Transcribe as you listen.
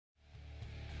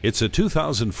It's a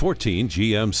 2014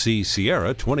 GMC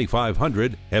Sierra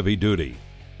 2500 Heavy Duty.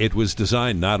 It was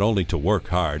designed not only to work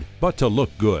hard, but to look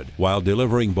good while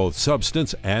delivering both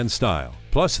substance and style.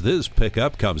 Plus, this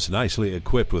pickup comes nicely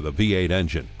equipped with a V8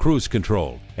 engine, cruise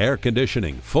control, air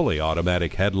conditioning, fully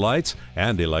automatic headlights,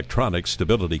 and electronic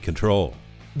stability control.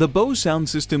 The Bose sound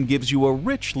system gives you a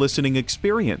rich listening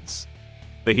experience.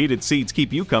 The heated seats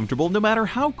keep you comfortable no matter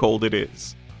how cold it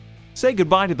is. Say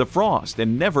goodbye to the frost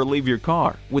and never leave your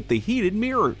car with the heated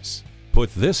mirrors.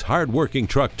 Put this hard-working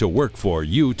truck to work for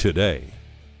you today.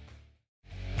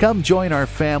 Come join our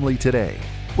family today.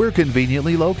 We're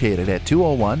conveniently located at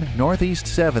 201 Northeast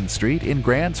 7th Street in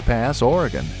Grants Pass,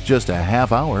 Oregon, just a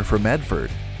half hour from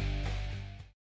Medford.